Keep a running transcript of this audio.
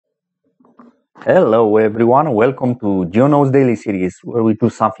Hello everyone, welcome to Geonodes daily series where we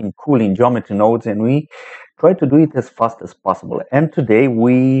do something cool in geometry nodes and we try to do it as fast as possible. And today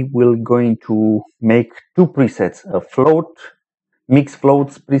we will going to make two presets, a mixed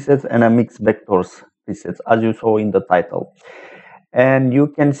floats presets and a mixed vectors presets, as you saw in the title. And you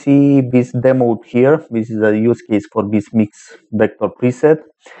can see this demo here. This is a use case for this mixed vector preset,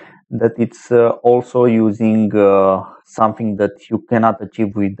 that it's also using something that you cannot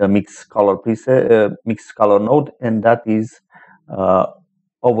achieve with the mixed color preset, mixed color node, and that is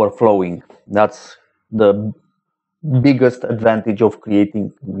overflowing. That's the biggest advantage of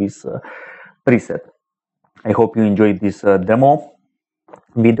creating this preset. I hope you enjoyed this demo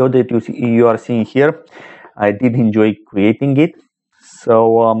video that you are seeing here. I did enjoy creating it.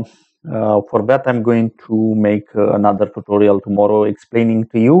 So for that, I'm going to make another tutorial tomorrow explaining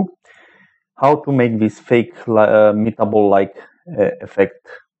to you how to make this fake meetable like effect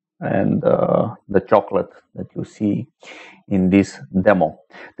and the chocolate that you see in this demo.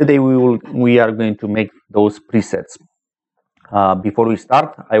 Today we are going to make those presets. Before we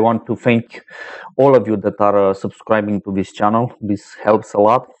start, I want to thank all of you that are subscribing to this channel. This helps a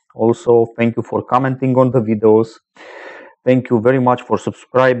lot. Also, thank you for commenting on the videos. Thank you very much for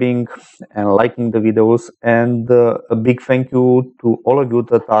subscribing and liking the videos, and a big thank you to all of you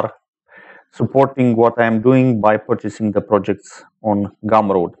that are supporting what I am doing by purchasing the projects on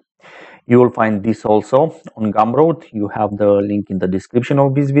Gumroad. You will find this also on Gumroad. You have the link in the description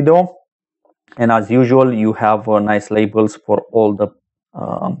of this video. And as usual, you have nice labels for all the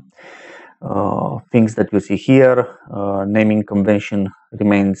things that you see here. Naming convention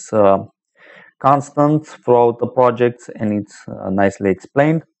remains constant throughout the projects, and it's nicely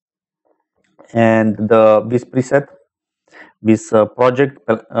explained. And this preset, this project,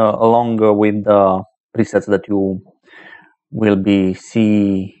 along with the presets that you will be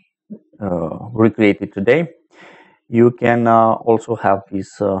recreated today, you can also have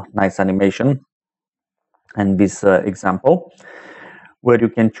this nice animation and this example where you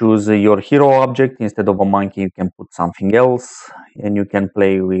can choose your hero object. Instead of a monkey, you can put something else, and you can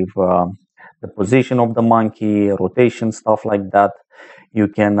play with the position of the monkey, rotation, stuff like that. You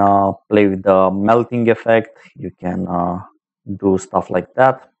can play with the melting effect. You can do stuff like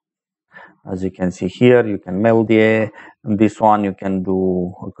that. As you can see here, you can melt the air. And this one, you can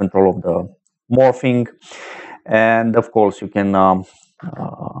do control of the morphing. And of course, you can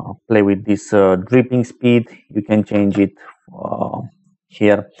play with this dripping speed. You can change it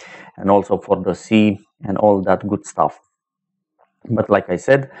here, and also for the sea and all that good stuff. But like I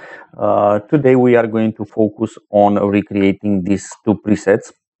said, today we are going to focus on recreating these two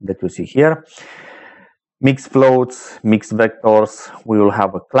presets that you see here. Mixed floats, mixed vectors. We will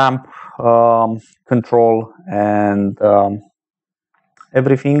have a clamp control, and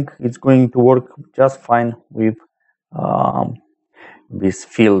everything is going to work just fine with these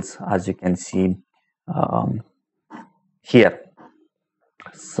fields, as you can see here.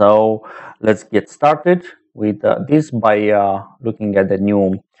 So let's get started with this by looking at the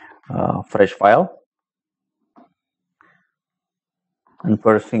new fresh file. And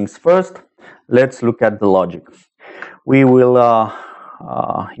first things first, let's look at the logic. We will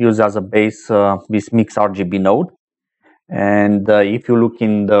use as a base this mix RGB node. And if you look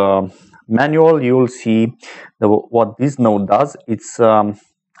in the manual, you will see what this node does. It's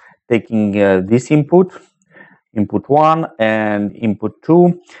taking this input 1 and input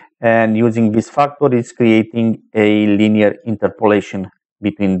 2, and using this factor, it's creating a linear interpolation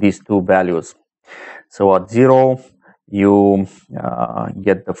between these two values. So at 0, you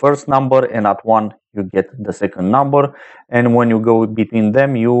get the first number, and at 1, you get the second number. And when you go between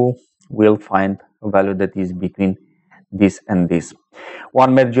them, you will find a value that is between this and this.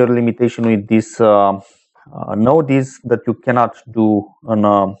 One major limitation with this node is that you cannot do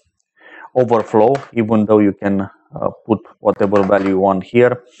an overflow. Even though you can put whatever value you want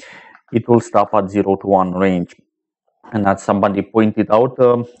here, it will stop at 0 to 1 range. And as somebody pointed out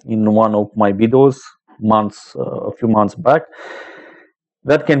in one of my videos a few months back,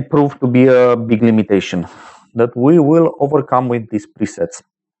 that can prove to be a big limitation that we will overcome with these presets.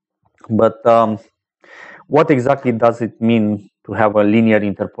 But what exactly does it mean to have a linear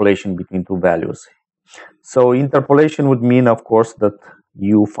interpolation between two values? So interpolation would mean, of course, that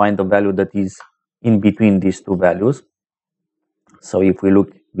you find a value that is in between these two values. So if we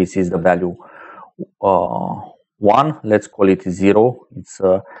look, this is the value 1. Let's call it 0. It's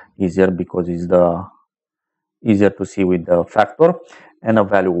easier because it's easier to see with the factor, and a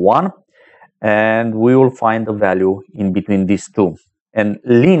value 1. And we will find the value in between these two. And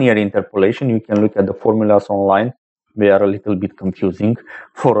linear interpolation, you can look at the formulas online. they are a little bit confusing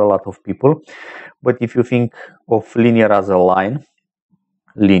for a lot of people. But if you think of linear as a line,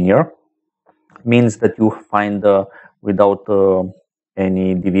 linear means that you find without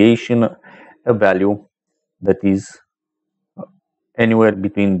any deviation a value that is anywhere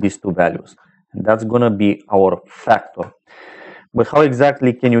between these two values, and that's going to be our factor. But how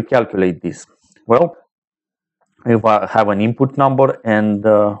exactly can you calculate this? Well, if I have an input number and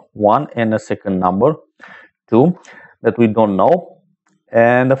 1 and a second number 2 that we don't know,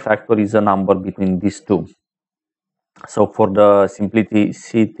 and the factor is a number between these two. So for the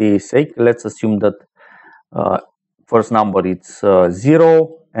simplicity's sake, let's assume that first number is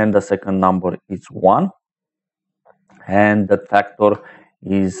 0 and the second number is 1, and that factor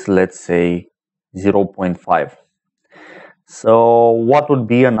is, let's say, 0.5. So what would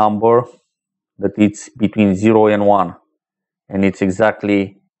be a number that it's between 0 and 1 and it's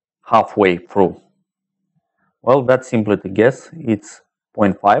exactly halfway through? Well, that's simple to guess. It's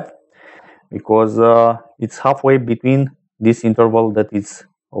 0.5 because it's halfway between this interval that is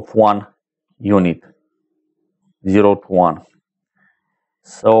of 1 unit, 0 to 1.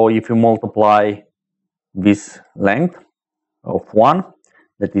 So if you multiply this length of 1,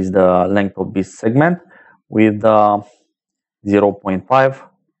 that is the length of this segment, with 0.5,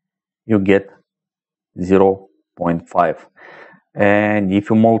 you get 0.5. And if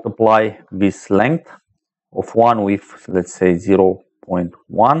you multiply this length of 1 with, let's say,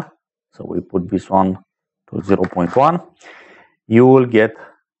 0.1, so we put this one to 0.1, you will get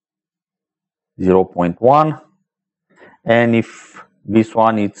 0.1. And if this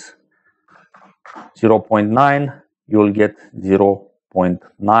one is 0.9, you will get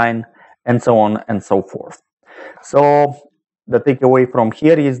 0.9, and so on and so forth. So the takeaway from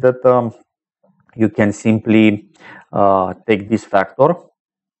here is that you can simply take this factor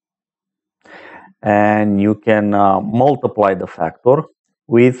and you can multiply the factor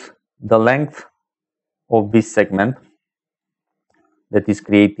with the length of this segment that is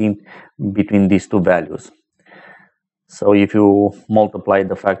creating between these two values. So if you multiply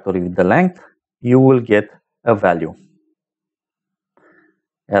the factor with the length, you will get a value.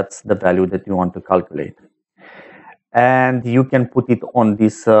 That's the value that you want to calculate. And you can put it on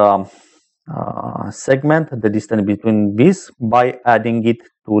this segment, the distance between this, by adding it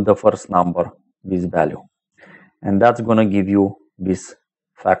to the first number, this value. And that's going to give you this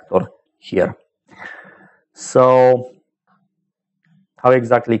factor here. So how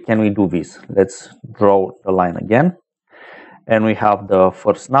exactly can we do this? Let's draw the line again. And we have the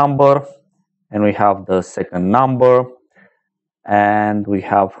first number, and we have the second number, and we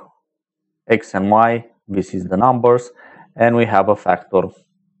have x and y. This is the numbers, and we have a factor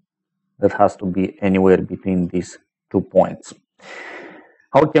that has to be anywhere between these 2 points.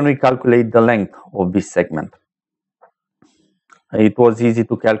 How can we calculate the length of this segment? It was easy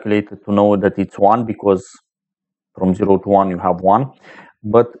to calculate, to know that it's 1, because from 0 to 1 you have 1.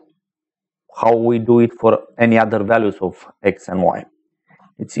 But how we do it for any other values of x and y?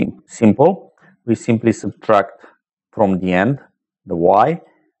 It's simple. We simply subtract from the end the y,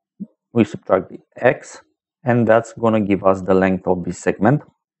 we subtract the x, and that's going to give us the length of this segment.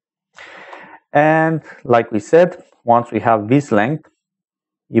 And like we said, once we have this length,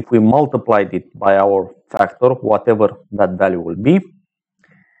 if we multiplied it by our factor, whatever that value will be,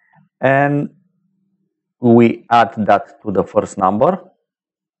 and we add that to the first number,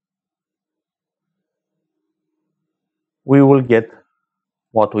 we will get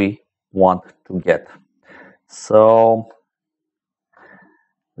what we want to get. So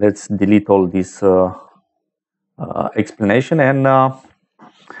let's delete all this explanation, and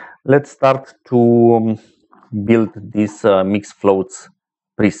let's start to build these mixed floats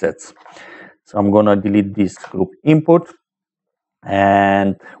presets. So I'm going to delete this group input,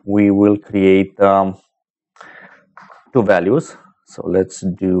 and we will create 2 values. So let's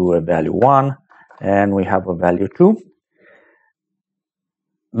do a value 1, and we have a value 2.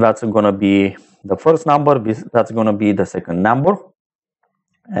 That's going to be the first number, that's going to be the second number.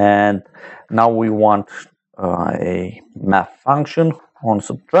 And now we want a math function on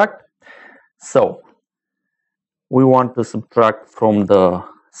subtract. So we want to subtract from the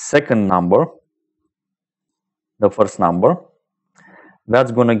second number the first number.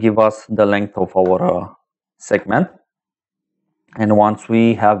 That's going to give us the length of our segment. And once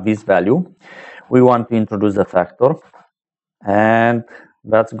we have this value, we want to introduce a factor, and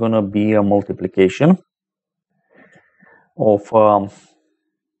that's going to be a multiplication of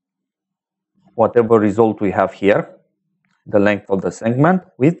whatever result we have here, the length of the segment,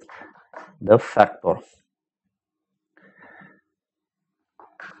 with the factor.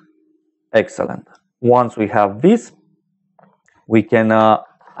 Excellent. Once we have this, we can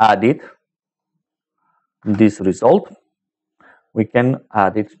add it, this result, we can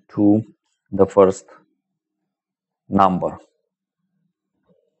add it to the first number.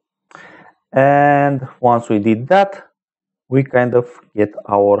 And once we did that, we kind of get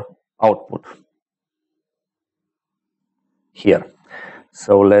our output here.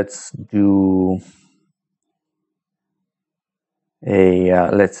 So let's do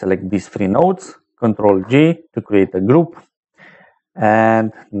let's select these 3 nodes, Control G to create a group,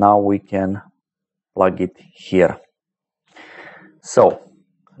 and now we can plug it here. So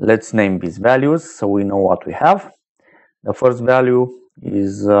let's name these values so we know what we have. The first value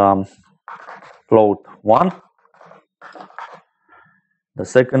is float 1. The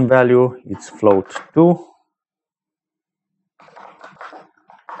second value is float 2.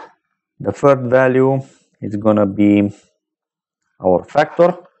 The third value is going to be our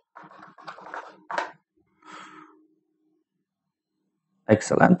factor.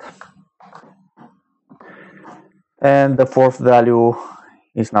 Excellent. And the fourth value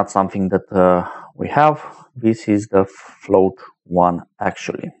is not something that we have. This is the float 1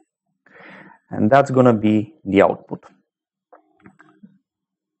 actually. And that's going to be the output.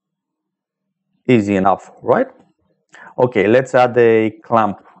 Easy enough, right? Okay, let's add a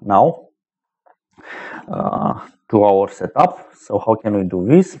clamp now to our setup. So how can we do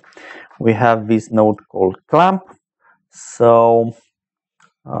this? We have this node called clamp. So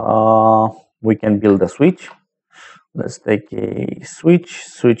we can build a switch. Let's take a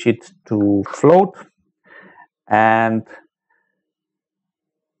switch it to float, and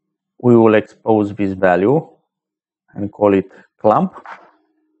we will expose this value and call it clamp.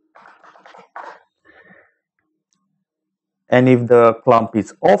 And if the clamp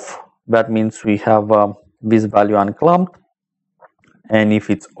is off, that means we have this value unclamped. And if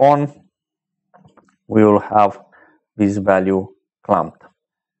it's on, we will have this value clamped.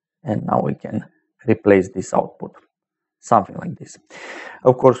 And now we can replace this output. Something like this.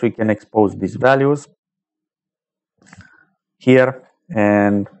 Of course, we can expose these values here,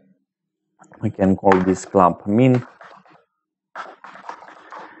 and we can call this clamp min,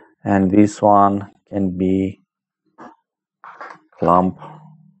 and this one can be clamp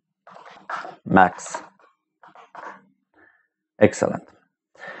max. Excellent.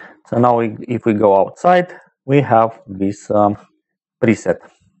 So now if we go outside, we have this preset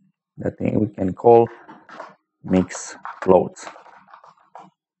that we can call mix floats.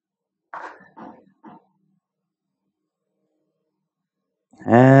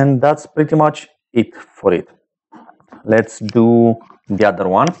 And that's pretty much it for it. Let's do the other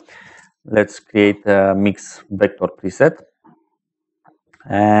one. Let's create a mix vector preset.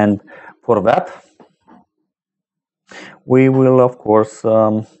 And for that, we will of course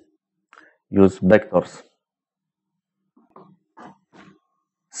use vectors.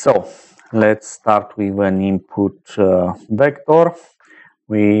 So let's start with an input vector.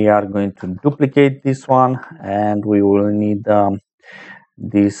 We are going to duplicate this one, and we will need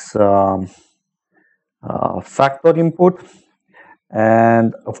this factor input,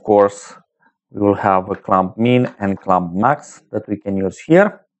 and of course we will have a clamp min and clamp max that we can use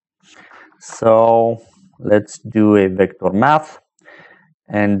here. So let's do a vector math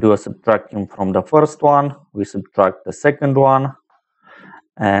and do a subtraction from the first one. We subtract the second one,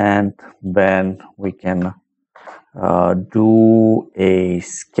 and then we can do a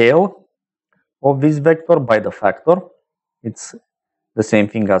scale of this vector by the factor. It's the same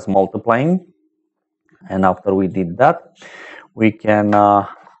thing as multiplying. And after we did that, we can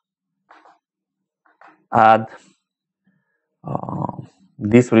add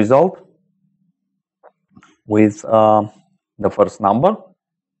this result with the first number,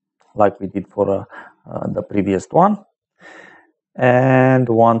 like we did for the previous one. And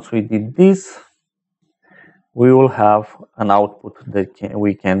once we did this, we will have an output that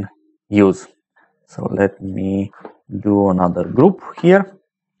we can use. So let me do another group here,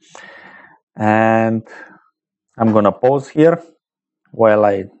 and I'm gonna pause here while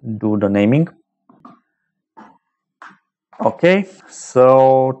I do the naming. Okay,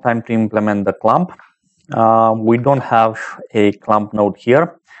 so time to implement the clamp. We don't have a clamp node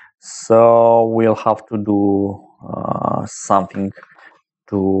here, so we'll have to do something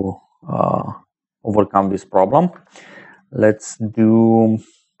to overcome this problem. Let's do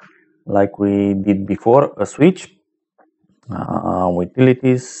like we did before, a switch.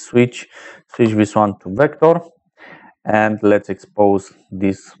 Utilities, switch this one to vector, and let's expose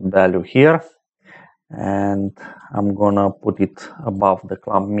this value here, and I'm gonna put it above the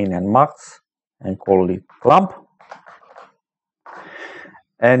clamp min and max and call it clamp.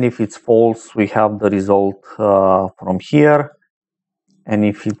 And if it's false, we have the result from here, and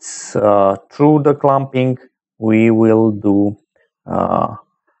if it's through the clumping, we will do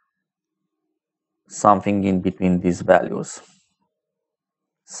something in between these values.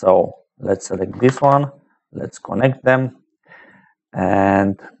 So let's select this one, let's connect them,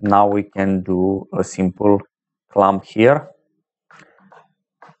 and now we can do a simple clump here.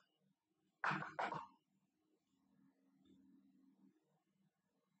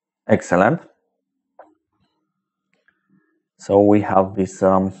 Excellent. So we have these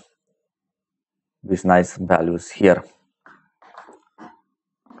nice values here.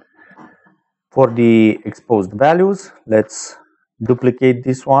 For the exposed values, let's duplicate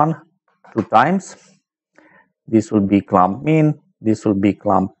this one 2 times. This will be clump min, this will be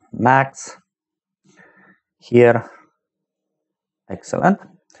clump max here. Excellent.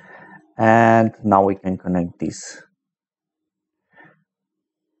 And now we can connect this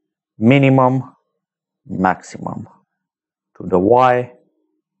minimum, maximum to the Y,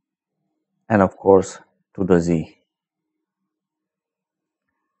 and of course to the Z.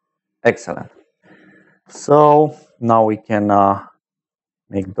 Excellent. So now we can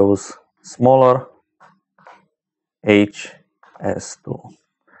make those smaller, HS2.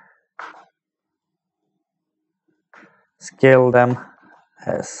 Scale them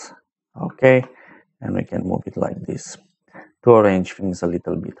as okay, and we can move it like this to arrange things a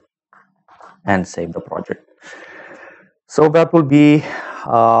little bit and save the project. So that will be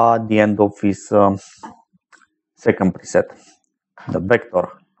the end of this second preset, the vector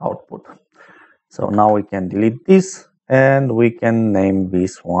output. So now we can delete this and we can name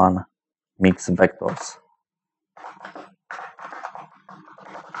this one mix vectors.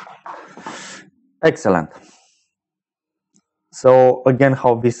 Excellent. So again,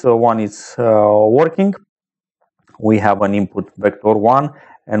 how this one is working, we have an input vector 1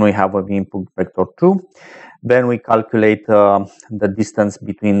 and we have an input vector 2. Then we calculate the distance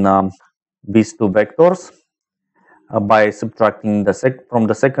between these two vectors by subtracting from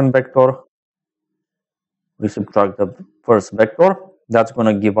the second vector. We subtract the first vector. That's going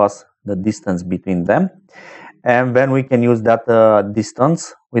to give us the distance between them. And then we can use that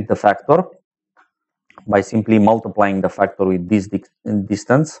distance with the factor by simply multiplying the factor with this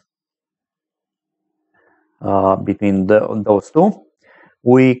distance between those two.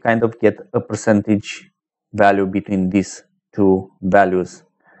 We kind of get a percentage value between these two values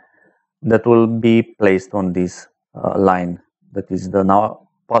that will be placed on this line. That is the now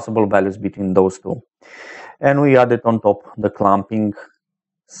possible values between those two. And we added on top the clumping,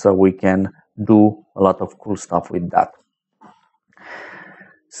 so we can do a lot of cool stuff with that.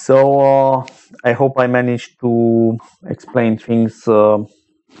 So I hope I managed to explain things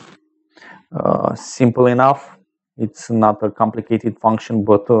simple enough. It's not a complicated function,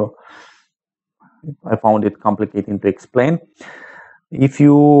 but I found it complicated to explain. If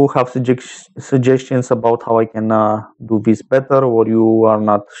you have suggestions about how I can do this better, or you are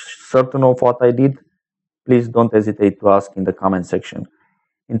not certain of what I did, please don't hesitate to ask in the comment section.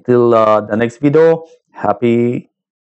 Until the next video, happy